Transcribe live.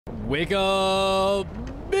Wake up,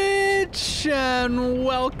 bitch, and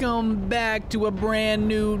welcome back to a brand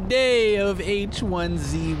new day of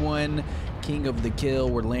H1Z1, King of the Kill.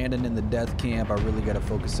 We're landing in the death camp. I really gotta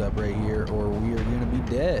focus up right here or we are gonna be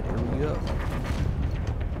dead. Here we go.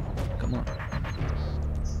 Come on.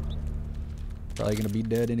 Probably gonna be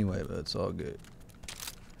dead anyway, but it's all good.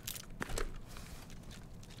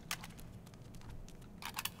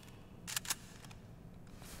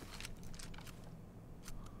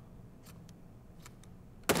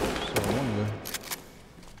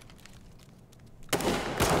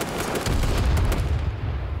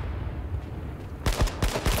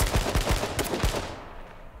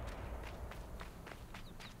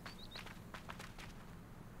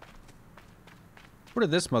 Where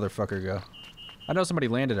did this motherfucker go? I know somebody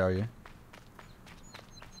landed, are you?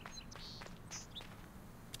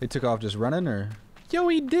 They took off just running, or? Yo,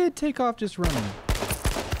 he did take off just running.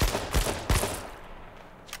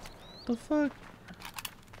 The fuck?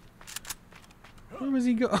 Where was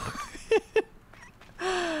he go?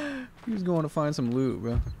 He was going to find some loot,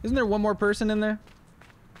 bro. Isn't there one more person in there?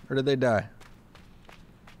 Or did they die?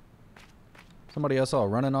 Somebody else saw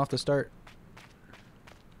running off the start?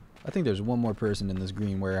 I think there's one more person in this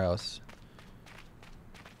green warehouse.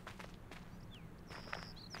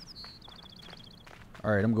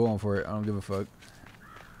 Alright, I'm going for it. I don't give a fuck.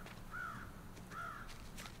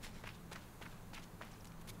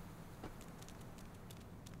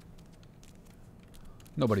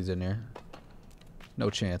 Nobody's in there.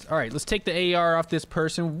 No chance. Alright, let's take the AR off this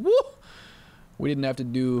person. Woo! We didn't have to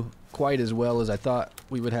do quite as well as I thought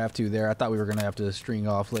we would have to there. I thought we were going to have to string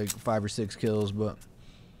off like 5 or 6 kills, but...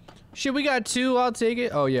 Shit, we got 2. I'll take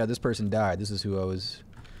it. Oh, yeah, this person died. This is who I was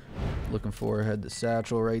looking for. Had the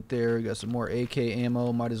satchel right there. We got some more AK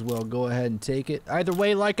ammo. Might as well go ahead and take it. Either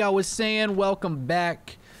way, like I was saying, welcome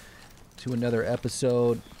back to another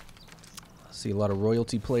episode. I see a lot of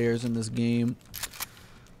royalty players in this game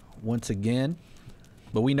once again.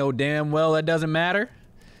 But we know damn well that doesn't matter.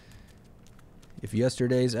 If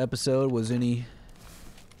yesterday's episode was any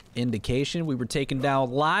indication, we were taking down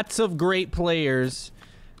lots of great players.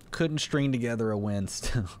 Couldn't string together a win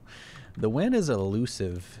still. The win is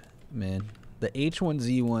elusive, man. The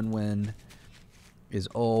H1Z1 win is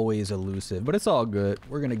always elusive, but it's all good.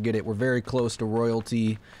 We're gonna get it. We're very close to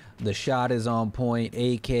royalty. The shot is on point.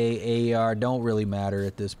 AK, AR don't really matter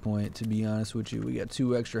at this point, to be honest with you. We got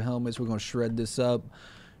 2 extra helmets. We're gonna shred this up.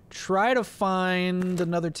 Try to find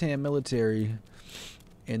another TAM military,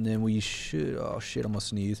 and then we should. Oh shit! I'm gonna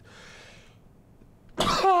sneeze.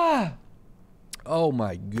 Oh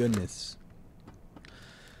my goodness.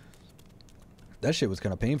 That shit was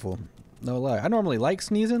kind of painful. No lie. I normally like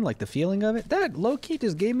sneezing, like the feeling of it. That low-key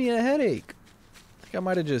just gave me a headache. I think I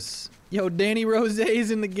might have just... Yo, Danny Rose's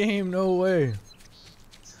in the game. No way.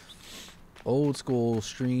 Old school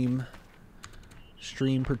stream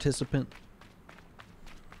participant.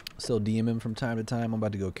 Still DM him from time to time. I'm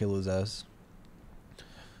about to go kill his ass.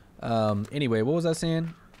 Anyway, what was I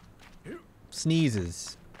saying?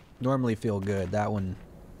 Sneezes. Normally feel good. That one,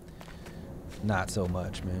 not so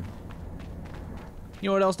much, man. You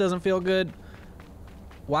know what else doesn't feel good?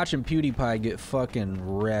 Watching PEWDIEPIE get fucking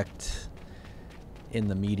wrecked in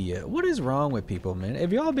the media. What is wrong with people, man?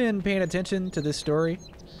 Have y'all been paying attention to this story?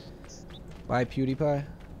 By PEWDIEPIE?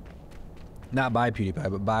 Not by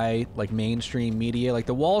PEWDIEPIE, but by, like, mainstream media. Like,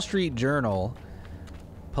 the Wall Street Journal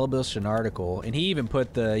published an article, and he even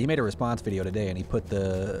put he made a response video today, and he put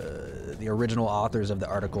the original authors of the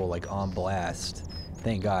article like on blast.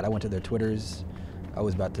 Thank God. I went to their Twitters. I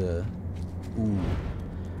was about to,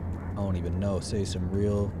 I don't even know, say some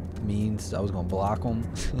real means. I was gonna block them.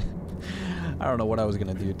 I don't know what I was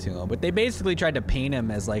gonna do to him, but they basically tried to paint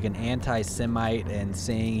him as like an anti-Semite and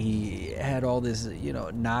saying he had all this, you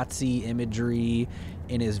know, Nazi imagery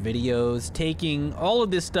in his videos, taking all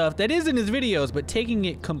of this stuff that is in his videos, but taking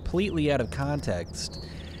it completely out of context.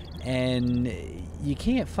 And you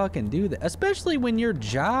can't fucking do that, especially when your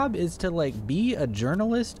job is to like be a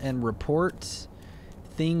journalist and report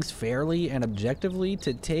things fairly and objectively.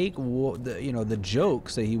 To take the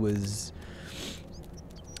jokes that he was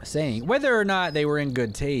saying, whether or not they were in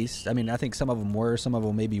good taste. I mean, I think some of them were, some of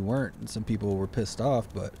them maybe weren't, and some people were pissed off,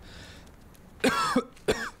 but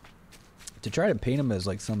to try to paint him as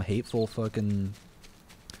like some hateful fucking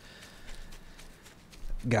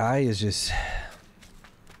guy is just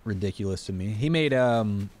ridiculous to me. He made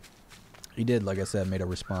he did, like I said, made a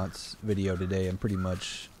response video today and pretty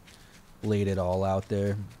much laid it all out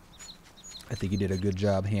there. I think he did a good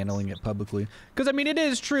job handling it publicly. Because, I mean, it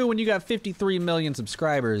is true when you got 53 million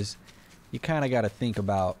subscribers, you kind of got to think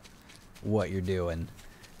about what you're doing.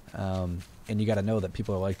 And And you got to know that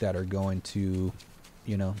people like that are going to,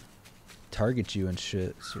 you know, target you and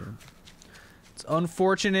shit. So it's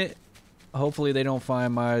unfortunate. Hopefully they don't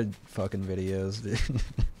find my fucking videos.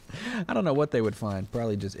 I don't know what they would find.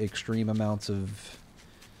 Probably just extreme amounts of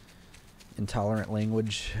intolerant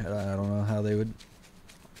language. I don't know how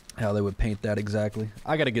they would paint that exactly.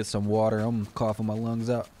 I got to get some water. I'm coughing my lungs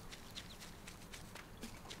out.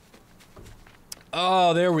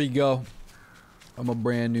 Oh, there we go. I'm a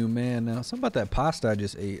brand new man now. Something about that pasta I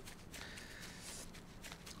just ate.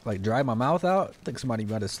 Like, dry my mouth out? I think somebody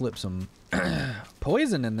might have slipped some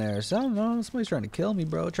poison in there or something. No, somebody's trying to kill me,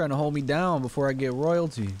 bro. Trying to hold me down before I get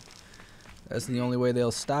royalty. That's the only way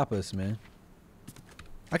they'll stop us, man.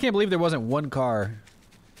 I can't believe there wasn't one car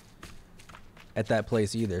at that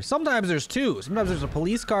place either. Sometimes there's two. Sometimes there's a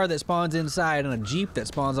police car that spawns inside and a Jeep that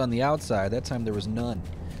spawns on the outside. That time there was none.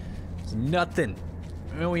 It's nothing.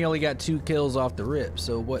 And we only got 2 kills off the rip.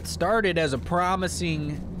 So what started as a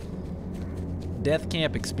promising death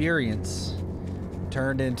camp experience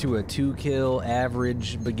turned into a 2-kill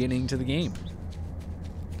average beginning to the game.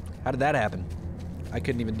 How did that happen? I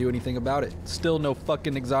couldn't even do anything about it. Still no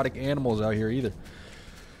fucking exotic animals out here either.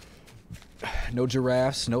 No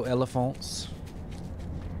giraffes, no elephants,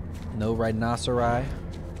 no rhinoceri.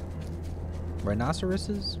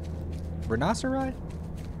 Rhinoceroses? Rhinoceri?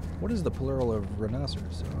 What is the plural of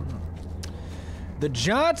rhinoceros? I don't know. The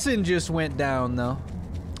Johnson just went down, though.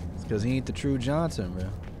 It's because he ain't the true Johnson, bro.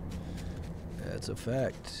 That's a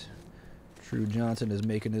fact. True Johnson is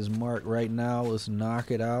making his mark right now. Let's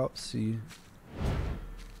knock it out. See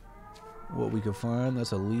what we can find.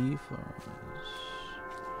 That's a leaf.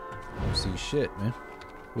 Don't see shit, man.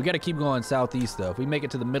 We got to keep going southeast, though. If we make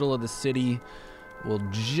it to the middle of the city, we'll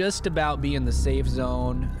just about be in the safe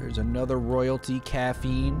zone. There's another royalty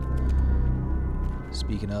caffeine.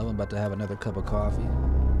 Speaking of, I'm about to have another cup of coffee.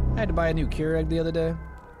 I had to buy a new Keurig the other day.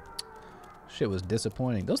 Shit was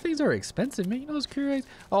disappointing. Those things are expensive, man. You know those Keurigs?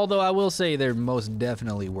 Although I will say they're most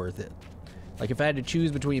definitely worth it. Like if I had to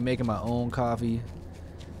choose between making my own coffee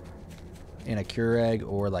in a Keurig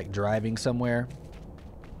or like driving somewhere,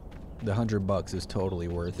 the $100 is totally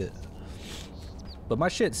worth it. But my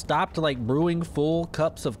shit stopped like brewing full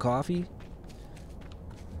cups of coffee.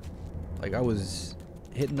 Like I was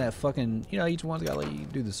hitting that fucking, you know, each one's got like, you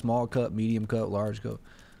do the small cup, medium cup, large cup.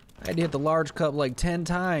 I had to hit the large cup like 10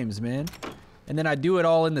 times, man. And then I do it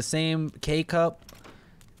all in the same K cup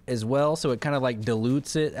as well, so it kind of like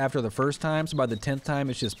dilutes it after the first time. So by the 10th time,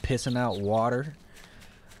 it's just pissing out water.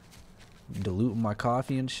 Diluting my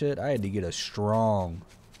coffee and shit. I had to get a strong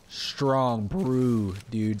brew,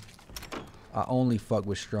 dude. I only fuck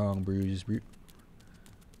with strong brews.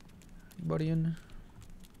 Anybody in?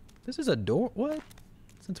 This is a door? What?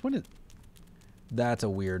 Since when did? That's a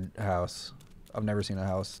weird house. I've never seen a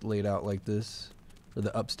house laid out like this. Or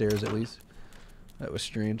the upstairs, at least. That was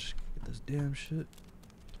strange. Get this damn shit.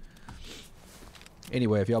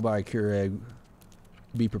 Anyway, if y'all buy a Keurig,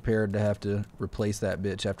 be prepared to have to replace that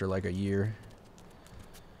bitch after like a year.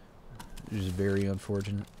 Which is very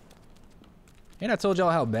unfortunate. And I told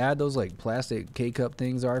y'all how bad those like plastic K-cup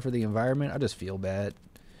things are for the environment. I just feel bad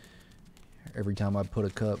every time I put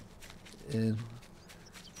a cup in.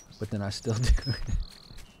 But then I still do it.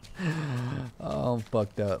 Oh, I'm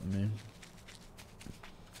fucked up, man.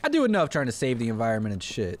 I do enough trying to save the environment and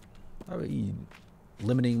shit. I be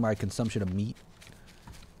limiting my consumption of meat.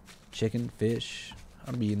 Chicken, fish.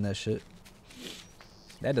 I'll be eating that shit.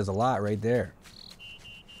 That does a lot right there.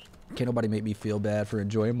 Can't nobody make me feel bad for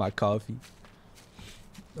enjoying my coffee.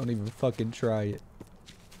 Don't even fucking try it.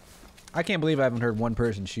 I can't believe I haven't heard one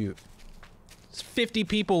person shoot. There's 50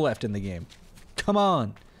 people left in the game. Come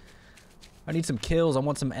on. I need some kills. I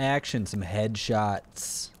want some action, some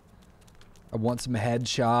headshots. I want some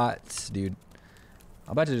headshots, dude.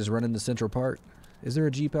 I'm about to just run into Central Park. Is there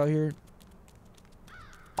a Jeep out here?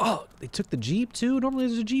 Oh, they took the Jeep too? Normally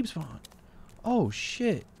there's a Jeep spawn. Oh,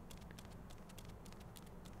 shit.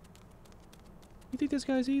 You think this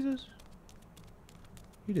guy sees us?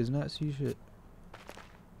 He does not see shit.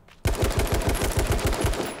 Oh,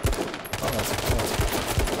 that's close.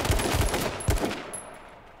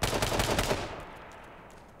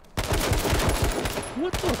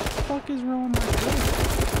 What the fuck is wrong with my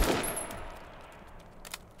face?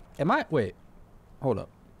 Am I... Wait. Hold up.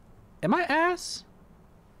 Am I ass?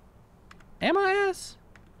 Am I ass?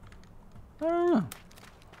 I don't know.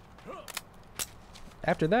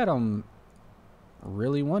 After that, I'm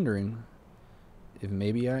really wondering if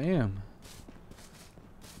maybe I am.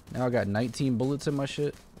 Now I got 19 bullets in my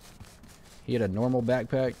shit. He had a normal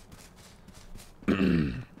backpack. I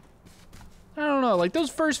don't know, like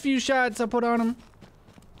those first few shots I put on him,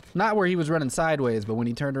 Not where he was running sideways, but when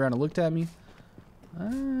he turned around and looked at me,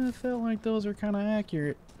 I felt like those were kind of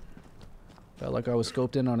accurate. Felt like I was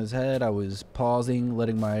scoped in on his head. I was pausing,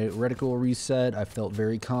 letting my reticle reset. I felt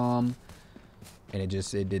very calm. And it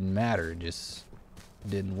didn't matter. It just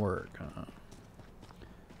didn't work.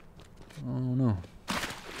 Oh no.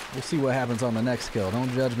 We'll see what happens on the next kill.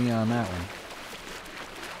 Don't judge me on that one.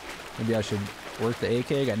 Maybe I should work the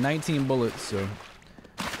AK. I got 19 bullets, so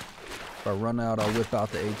if I run out, I'll whip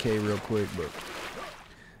out the AK real quick, but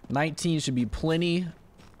 19 should be plenty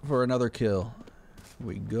for another kill. Here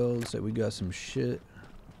we go. Looks like we got some shit.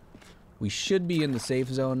 We should be in the safe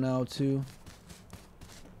zone now, too.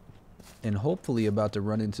 And hopefully about to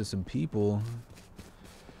run into some people.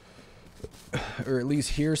 Or at least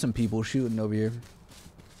hear some people shooting over here.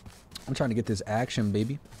 I'm trying to get this action,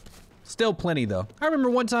 baby. Still plenty, though. I remember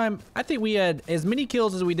one time, I think we had as many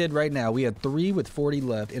kills as we did right now. We had 3 with 40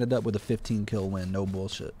 left. Ended up with a 15 kill win. No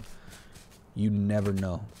bullshit. You never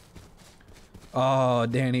know. Oh,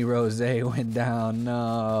 Danny Rose went down.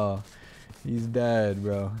 No. He's dead,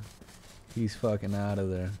 bro. He's fucking out of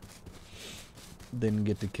there. Didn't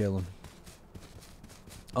get to kill him.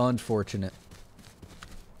 Unfortunate.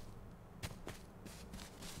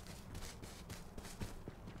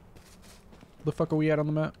 The fuck are we at on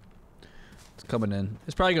the map? It's coming in.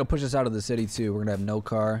 It's probably gonna push us out of the city too. We're gonna have no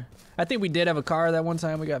car. I think we did have a car that one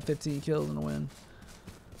time. We got 15 kills in a win.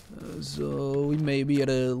 So we may be at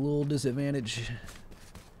a little disadvantage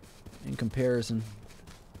in comparison.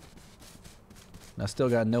 I still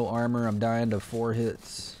got no armor. I'm dying to 4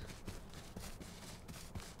 hits.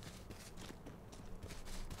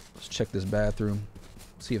 Let's check this bathroom.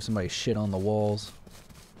 See if somebody shit on the walls.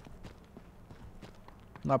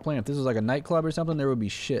 I'm not playing. If this was like a nightclub or something, there would be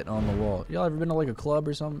shit on the wall. Y'all ever been to like a club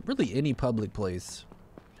or something? Really any public place.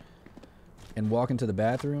 And walk into the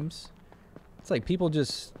bathrooms? It's like people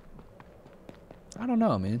just... I don't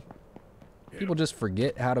know, man. People just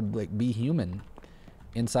forget how to like be human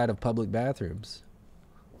inside of public bathrooms.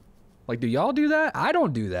 Like, do y'all do that? I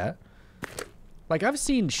don't do that. Like, I've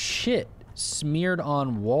seen shit smeared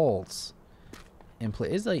on walls. And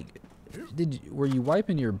it's like, were you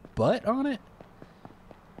wiping your butt on it?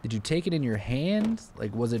 Did you take it in your hand?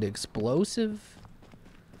 Like, was it explosive?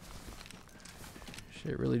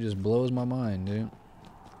 Shit really just blows my mind, dude.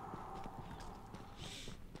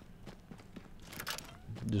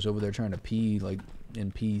 Just over there trying to pee, like,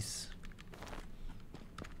 in peace.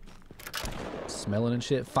 Smelling and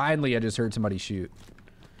shit. Finally, I just heard somebody shoot.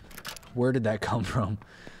 Where did that come from?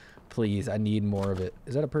 Please, I need more of it.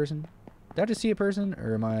 Is that a person? Did I just see a person?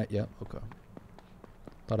 Or am I? Yeah, okay.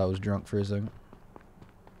 Thought I was drunk for a second.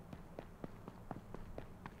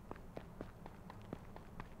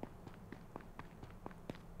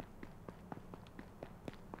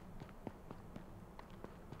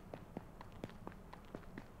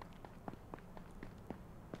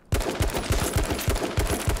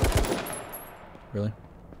 Really?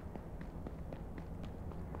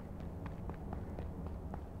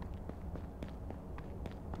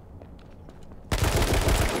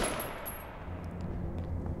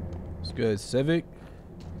 It's good, Civic.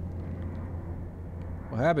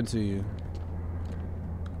 What happened to you?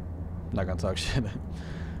 I'm not gonna talk shit.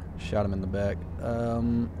 Shot him in the back. Okay. I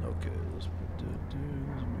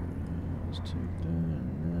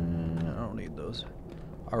don't need those.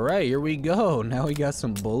 All right, here we go. Now we got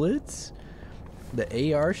some bullets.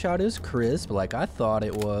 The AR shot is crisp, like I thought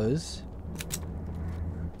it was.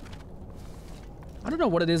 I don't know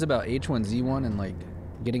what it is about H1Z1 and like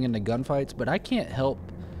getting into gunfights, but I can't help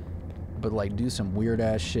but like do some weird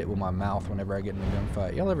ass shit with my mouth whenever I get in a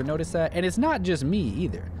gunfight. Y'all ever notice that? And it's not just me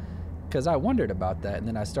either, because I wondered about that, and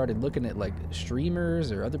then I started looking at like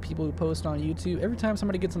streamers or other people who post on YouTube. Every time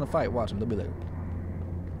somebody gets in the fight, watch them, they'll be like,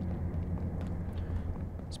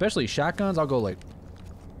 especially shotguns, I'll go like,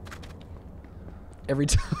 every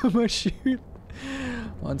time I shoot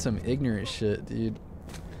on some ignorant shit, dude.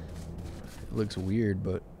 It looks weird,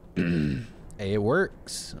 but hey, it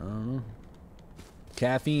works. I don't know.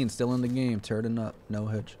 Caffeine still in the game, turning up, no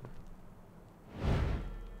hitch.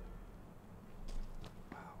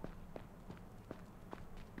 Wow.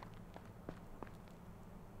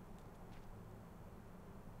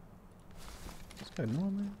 This guy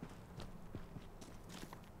normal.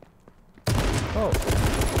 Oh.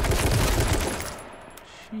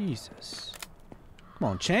 Jesus. Come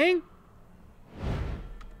on, Chang.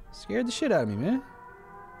 Scared the shit out of me, man.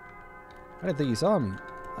 I didn't think he saw me.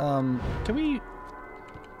 Can we...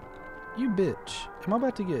 You bitch. Am I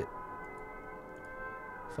about to get...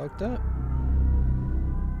 fucked up?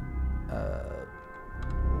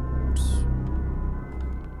 Oops.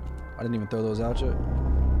 I didn't even throw those out yet.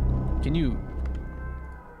 Can you...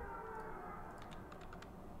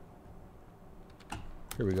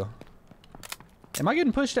 Here we go. Am I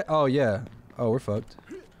getting pushed at... Oh, yeah. Oh, we're fucked.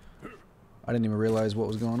 I didn't even realize what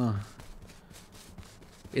was going on.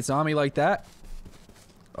 It's on me like that?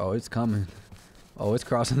 Oh, it's coming. Oh, it's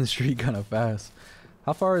crossing the street kind of fast.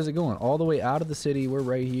 How far is it going? All the way out of the city. We're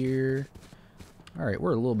right here. Alright,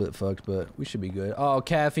 we're a little bit fucked, but we should be good. Oh,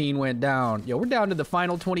 caffeine went down. Yo, we're down to the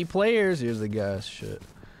final 20 players. Here's the gas. Shit.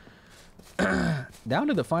 Down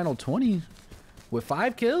to the final 20 with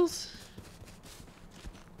 5 kills?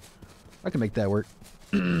 I can make that work.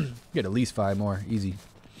 Get at least 5 more. Easy.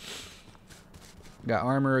 Got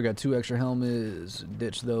armor. Got 2 extra helmets.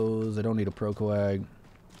 Ditch those. I don't need a pro coag.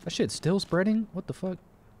 That shit's still spreading? What the fuck?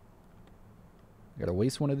 Gotta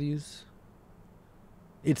waste one of these.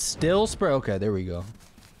 It's still spread. Okay, there we go.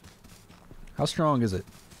 How strong is it?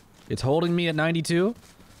 It's holding me at 92.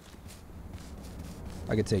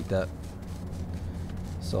 I could take that.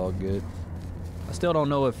 It's all good. I still don't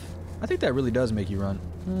know if... I think that really does make you run.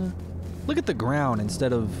 Look at the ground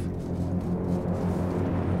instead of...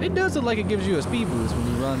 It does look like it gives you a speed boost when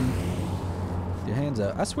you run your hands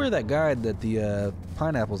out. I swear that guide that the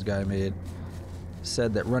Pineapples guy made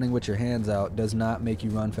said that running with your hands out does not make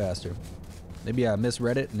you run faster. Maybe I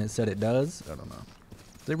misread it and it said it does. I don't know.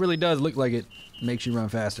 It really does look like it makes you run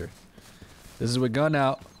faster. This is with gun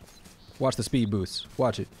out. Watch the speed boost.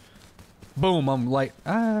 Watch it. Boom, I'm like,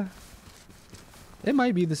 it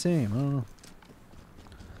might be the same. I don't know.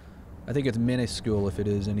 I think it's minuscule if it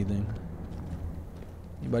is anything.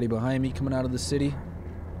 Anybody behind me coming out of the city?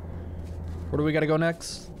 Where do we gotta go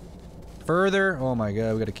next? Further? Oh my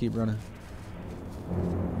god, we gotta keep running.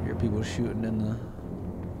 I hear people shooting in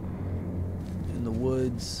the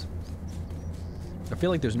woods. I feel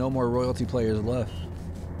like there's no more royalty players left.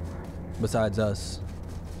 Besides us.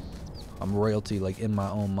 I'm royalty like in my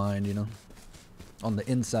own mind, you know? On the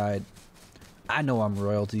inside. I know I'm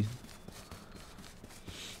royalty.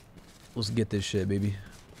 Let's get this shit, baby.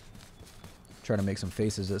 Trying to make some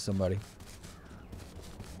faces at somebody.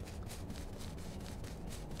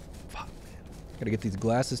 Fuck, man. Gotta get these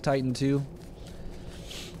glasses tightened too.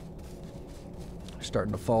 They're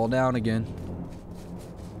starting to fall down again.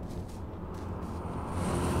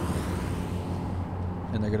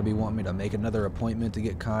 And they're gonna be wanting me to make another appointment to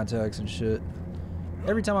get contacts and shit.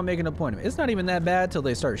 Every time I make an appointment, it's not even that bad till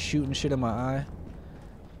they start shooting shit in my eye.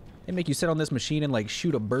 They make you sit on this machine and like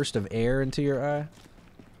shoot a burst of air into your eye.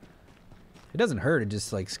 It doesn't hurt, it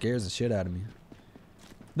just like scares the shit out of me.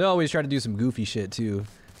 They always try to do some goofy shit too.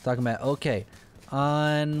 Talking about, okay,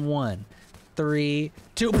 on 1, 3,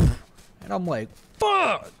 2, and I'm like,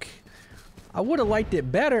 fuck! I would have liked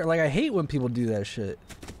it better. Like, I hate when people do that shit.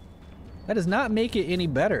 That does not make it any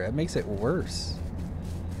better. It makes it worse.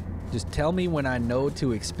 Just tell me when I know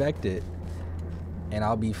to expect it, and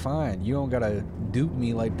I'll be fine. You don't gotta dupe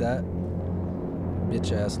me like that.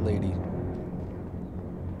 Bitch ass lady.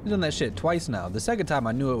 I've done that shit twice now. The second time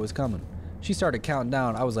I knew it was coming. She started counting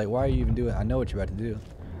down. I was like, why are you even doing it? I know what you're about to do.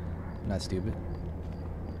 I'm not stupid.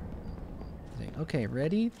 Okay,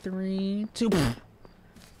 ready? 3, 2.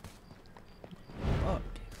 Fuck.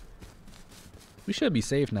 We should be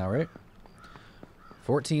safe now, right?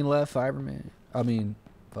 14 left, 5 remain. I mean,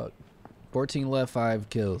 fuck. 14 left, 5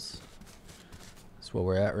 kills. That's where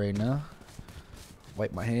we're at right now.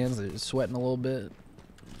 Wipe my hands. They're sweating a little bit.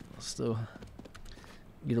 Still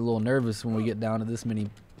get a little nervous when we get down to this many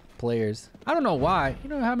players. I don't know why. You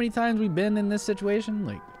know how many times we've been in this situation?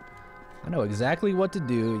 Like, I know exactly what to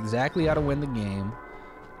do, exactly how to win the game.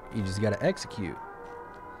 You just gotta execute.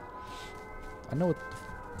 I know what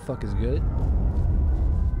the fuck is good.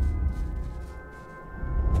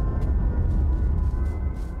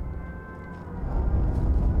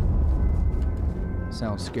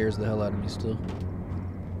 Sound scares the hell out of me still.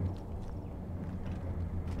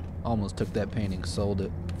 Almost took that painting, sold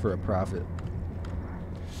it for a profit.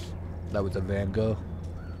 That was a Van Gogh.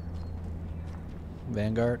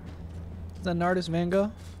 Vanguard. Is that an artist, Van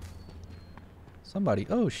Gogh? Somebody.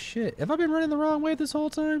 Oh shit. Have I been running the wrong way this whole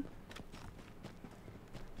time?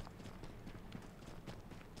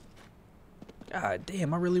 God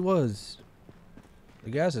damn, I really was. The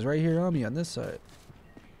gas is right here on me on this side.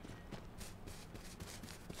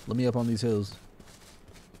 Let me up on these hills.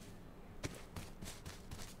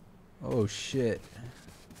 Oh shit.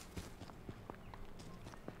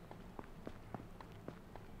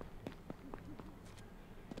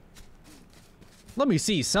 Let me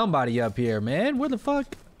see somebody up here, man. Where the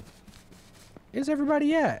fuck is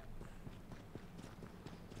everybody at?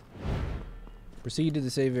 Proceed to the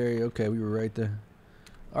save area. Okay, we were right there.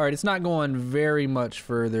 Alright, it's not going very much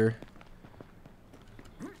further.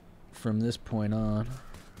 from this point on.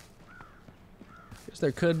 Guess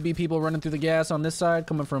there could be people running through the gas on this side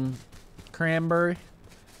coming from Cranberry.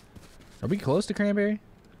 Are we close to Cranberry?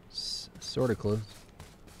 Sort of close.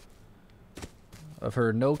 I've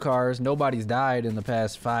heard no cars. Nobody's died in the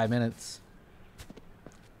past 5 minutes.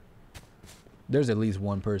 There's at least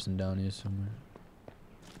one person down here somewhere.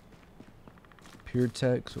 Pure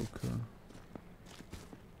Tex, okay.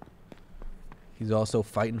 He's also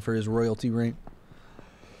fighting for his royalty rank.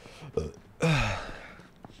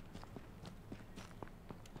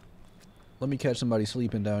 Let me catch somebody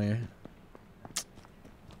sleeping down here.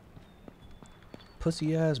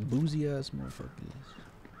 Pussy ass, boozy ass motherfuckers.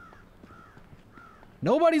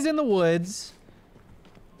 Nobody's in the woods.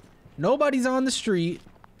 Nobody's on the street.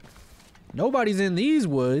 Nobody's in these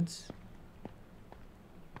woods.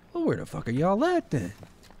 Well, where the fuck are y'all at then?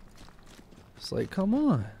 It's like, come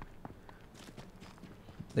on.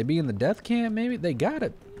 They be in the death camp maybe? They got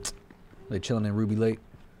it. They chilling in Ruby Lake.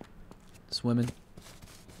 Swimming.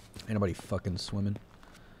 Ain't nobody fucking swimming.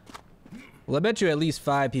 Well, I bet you at least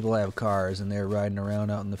 5 people have cars and they're riding around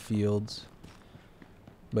out in the fields.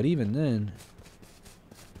 But even then,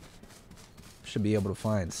 should be able to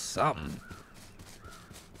find something.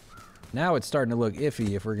 Now it's starting to look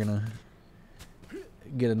iffy if we're gonna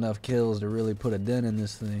get enough kills to really put a dent in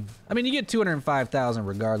this thing. I mean, you get 205,000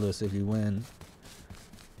 regardless if you win.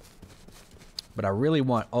 But I really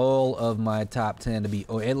want all of my top 10 to be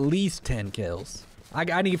at least 10 kills.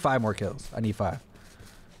 I need 5 more kills. I need 5.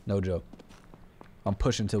 No joke. I'm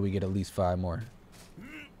pushing until we get at least 5 more.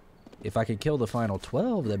 If I could kill the final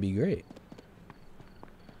 12, that'd be great.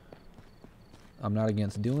 I'm not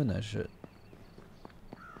against doing that shit.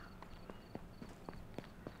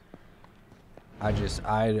 I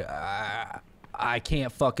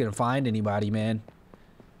can't fucking find anybody, man.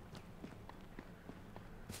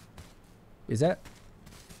 Is that?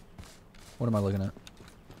 What am I looking at?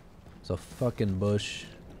 It's a fucking bush.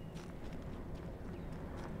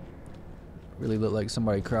 Really look like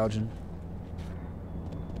somebody crouching.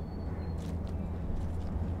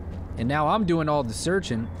 And now I'm doing all the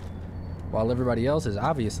searching while everybody else is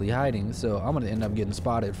obviously hiding. So I'm gonna end up getting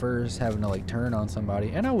spotted first, having to like turn on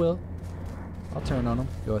somebody. And I will. I'll turn on them.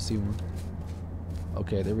 Go, I see one.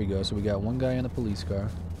 Okay, there we go. So we got one guy in the police car.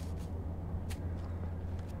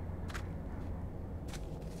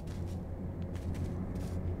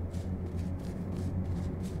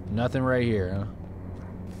 Nothing right here, huh?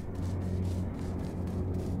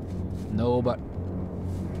 Nobody.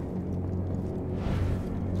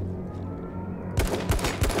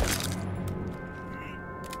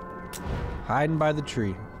 Hiding by the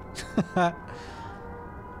tree.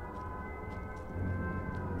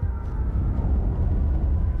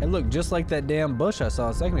 And look, just like that damn bush I saw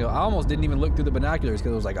a second ago. I almost didn't even look through the binoculars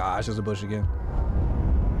because I was like, ah, it's just a bush again.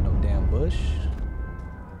 No damn bush.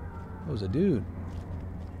 It was a dude.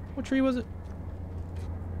 What tree was it?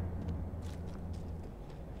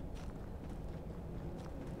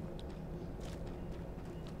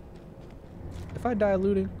 If I die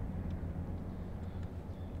looting.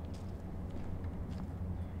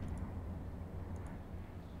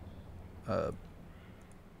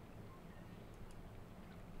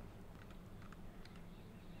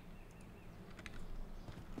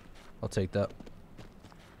 I'll take that.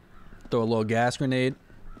 Throw a little gas grenade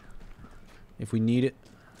if we need it.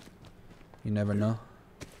 You never know.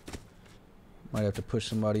 Might have to push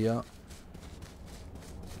somebody out.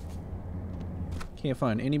 Can't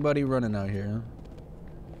find anybody running out here, huh?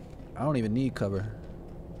 I don't even need cover.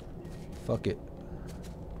 Fuck it.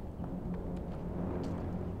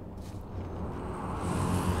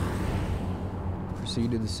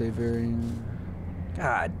 Proceed to the safe area.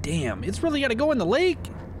 God damn, it's really gotta go in the lake?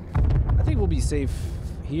 I think we'll be safe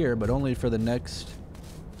here, but only for the next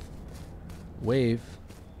wave.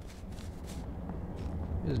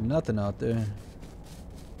 There's nothing out there.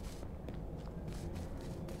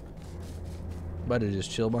 Better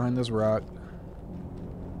just chill behind this rock.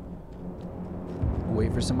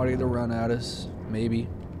 Wait for somebody to run at us. Maybe.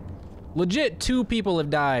 Legit, 2 people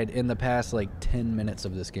have died in the past like 10 minutes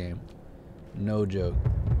of this game. No joke.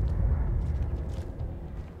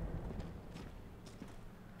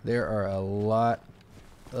 There are a lot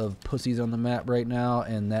of pussies on the map right now,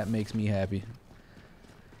 and that makes me happy.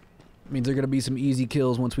 Means there are gonna be some easy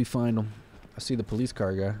kills once we find them. I see the police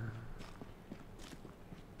car guy.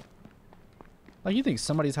 Like, you think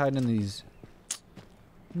somebody's hiding in these?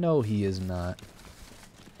 No, he is not.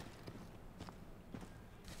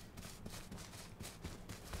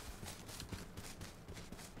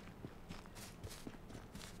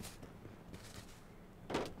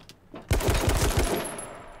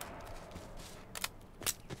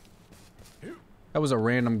 That was a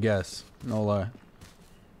random guess. No lie.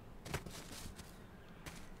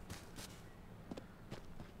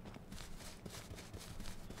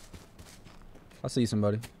 I see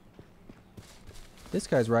somebody. This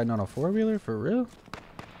guy's riding on a four-wheeler? For real?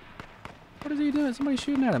 What is he doing? Somebody's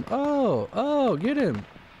shooting at him. Oh, oh, get him.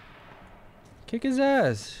 Kick his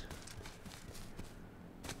ass.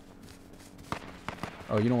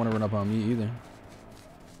 Oh, you don't want to run up on me either.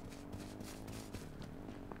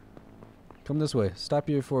 Come this way. Stop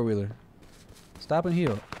your four-wheeler. Stop and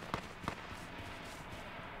heal.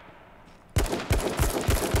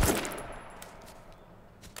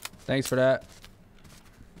 Thanks for that.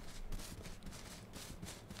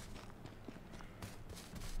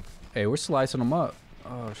 Hey, we're slicing them up.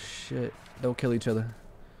 Oh, shit. Don't kill each other.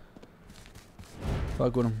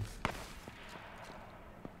 Fuck with them.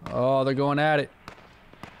 Oh, they're going at it.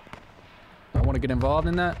 I want to get involved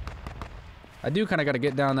in that. I do kind of got to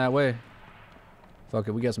get down that way. Fuck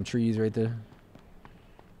it, we got some trees right there.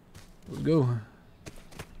 Let's go.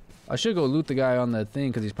 I should go loot the guy on the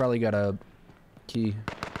thing because he's probably got a key.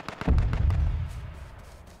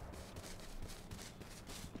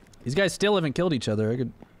 These guys still haven't killed each other. I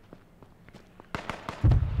could...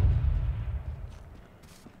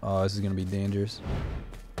 Oh, this is gonna be dangerous.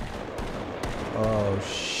 Oh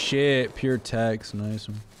shit, pure text, nice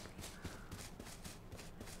one.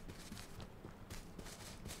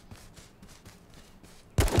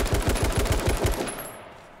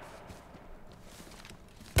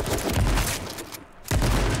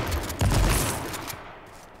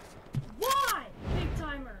 Why, Big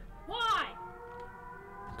Timer? Why?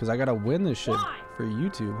 Because I gotta win this shit Why? for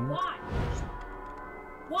YouTube. Huh? Why?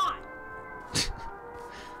 Why?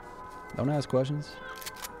 Don't ask questions.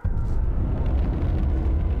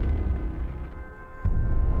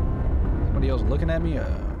 Somebody else looking at me? I'm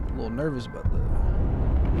a little nervous about the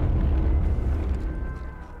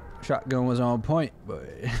shotgun was on point, but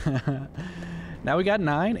now we got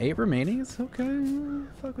 9, 8 remaining. It's okay.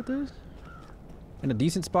 Fuck with this. In a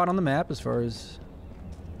decent spot on the map as far as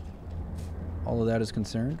all of that is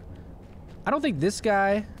concerned. I don't think this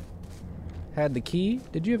guy had the key.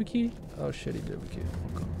 Did you have a key? Oh shit, he did have a key.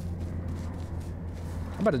 Okay.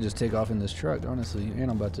 I'm about to just take off in this truck, honestly,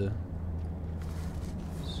 and I'm about to...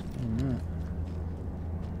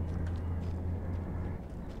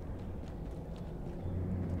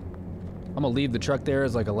 I'm gonna leave the truck there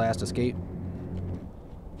as like a last escape.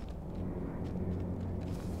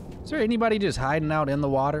 Is there anybody just hiding out in the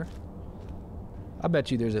water? I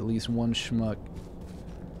bet you there's at least one schmuck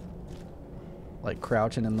like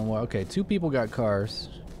crouching in the water. Okay, 2 people got cars.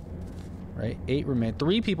 Right? 8 remain.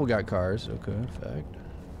 3 people got cars. Okay, fact.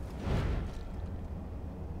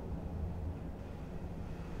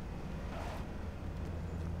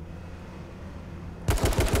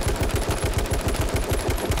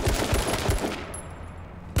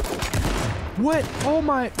 What? Oh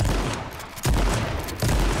my...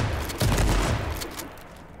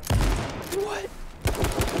 What?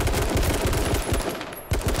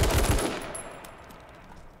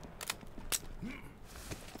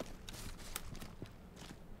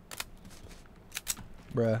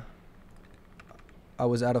 Bruh. I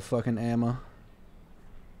was out of fucking ammo.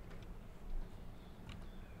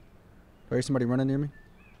 There's somebody running near me?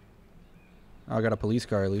 Oh, I got a police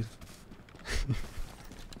car at least.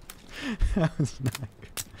 That was not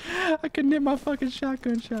good. I couldn't hit my fucking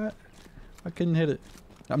shotgun shot. I couldn't hit it.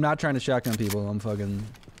 I'm not trying to shotgun people. I'm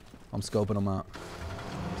scoping them out.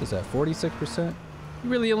 What's this at? 46%? You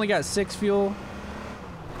really only got 6 fuel?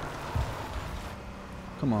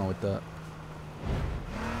 Come on with that.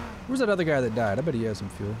 Where's that other guy that died? I bet he has some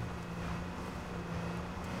fuel.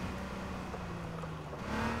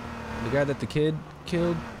 The guy that the kid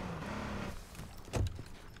killed?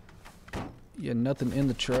 Yeah, nothing in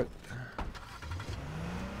the truck.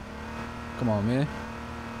 Come on, man.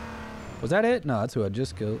 Was that it? No, that's who I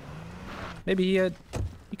just killed. Maybe he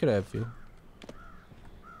could have fuel.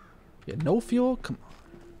 Yeah, no fuel? Come on.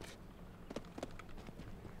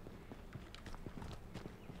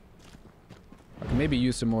 I can maybe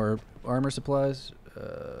use some more armor supplies.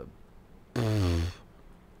 You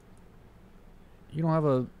don't have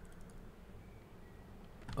a...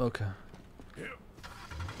 Okay.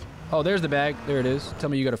 Oh, there's the bag. There it is. Tell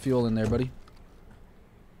me you got a fuel in there, buddy.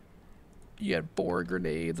 You had 4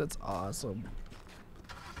 grenades. That's awesome.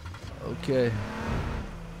 Okay.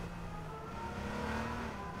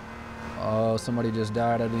 Oh, somebody just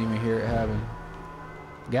died. I didn't even hear it happen.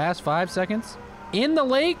 Gas, 5 seconds. In the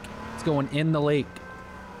lake? It's going in the lake.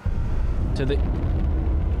 To the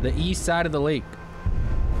east side of the lake.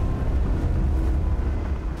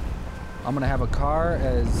 I'm gonna have a car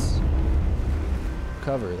as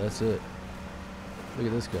cover. That's it. Look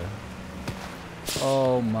at this guy.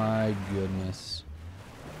 Oh my goodness.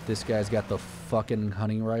 This guy's got the fucking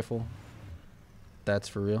hunting rifle. That's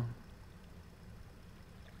for real.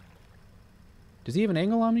 Does he have an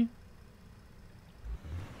angle on me?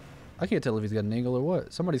 I can't tell if he's got an angle or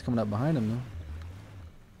what. Somebody's coming up behind him though.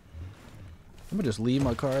 I'm gonna just leave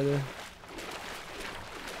my car there.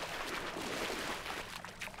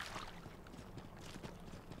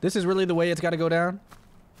 This is really the way it's gotta go down?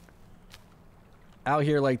 Out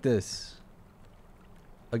here like this.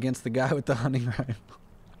 Against the guy with the hunting rifle.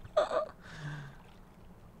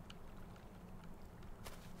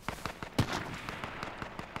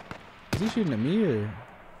 Is he shooting at me or?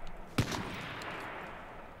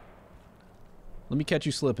 Let me catch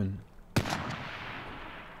you slipping.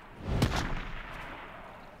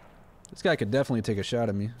 This guy could definitely take a shot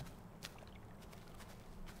at me.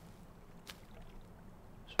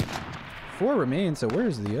 4 remain, so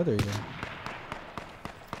where's the other guy?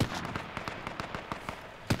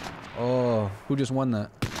 Oh, who just won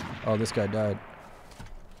that? Oh, this guy died.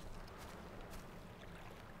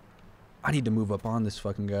 I need to move up on this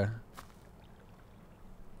fucking guy.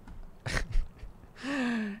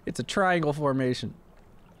 It's a triangle formation.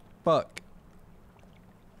 Fuck.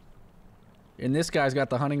 And this guy's got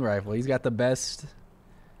the hunting rifle. He's got the best.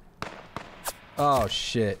 Oh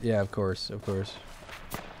shit. Yeah, of course. Of course.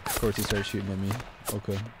 Of course he starts shooting at me.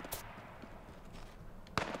 Okay.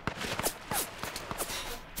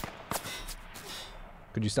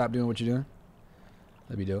 Could you stop doing what you're doing?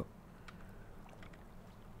 That'd be dope.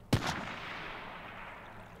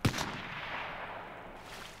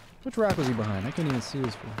 Which rock was he behind? I can't even see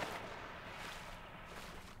his fool.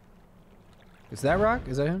 Is that rock?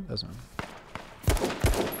 Is that him? That's him.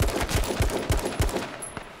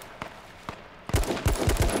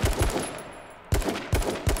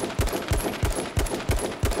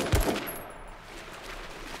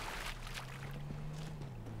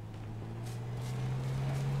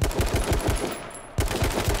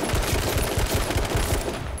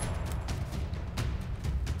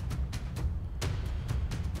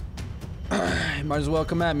 Might as well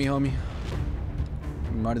come at me, homie.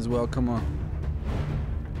 Might as well come on.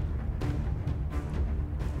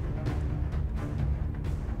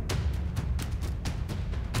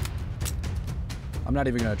 I'm not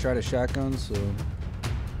even gonna try to shotgun, so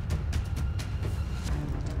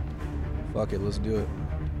fuck it, let's do it.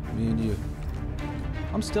 Me and you.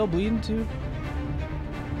 I'm still bleeding too.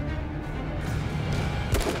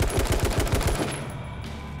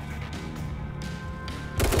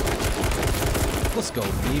 Let's go,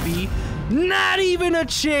 baby. Not even a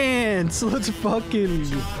chance. Let's fucking.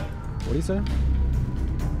 What'd he say?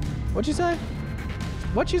 What'd you say?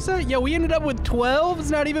 What'd you say? Yo, we ended up with 12.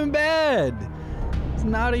 It's not even bad. It's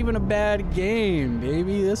not even a bad game,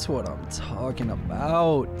 baby. That's what I'm talking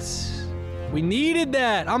about. We needed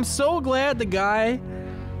that. I'm so glad the guy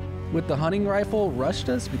with the hunting rifle rushed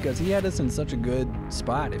us because he had us in such a good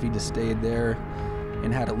spot if he just stayed there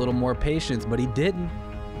and had a little more patience, but he didn't.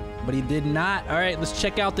 But he did not. All right, let's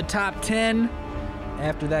check out the top 10.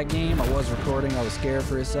 After that game, I was recording. I was scared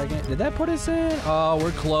for a second. Did that put us in? Oh,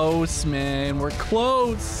 we're close, man. We're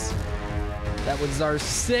close. That was our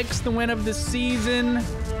 6th win of the season.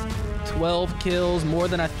 12 kills, more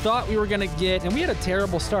than I thought we were gonna get. And we had a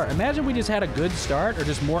terrible start. Imagine we just had a good start or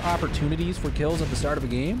just more opportunities for kills at the start of a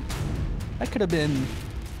game. That could have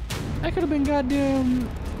been goddamn,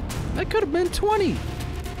 that could have been 20.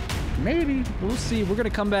 Maybe. We'll see. We're going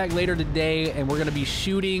to come back later today, and we're going to be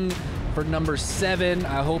shooting for number 7.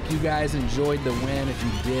 I hope you guys enjoyed the win. If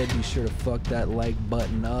you did, be sure to fuck that like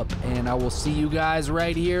button up, and I will see you guys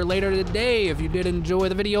right here later today. If you did enjoy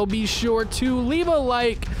the video, be sure to leave a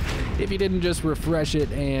like. If you didn't, just refresh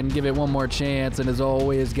it and give it one more chance. And as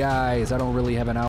always, guys, I don't really have an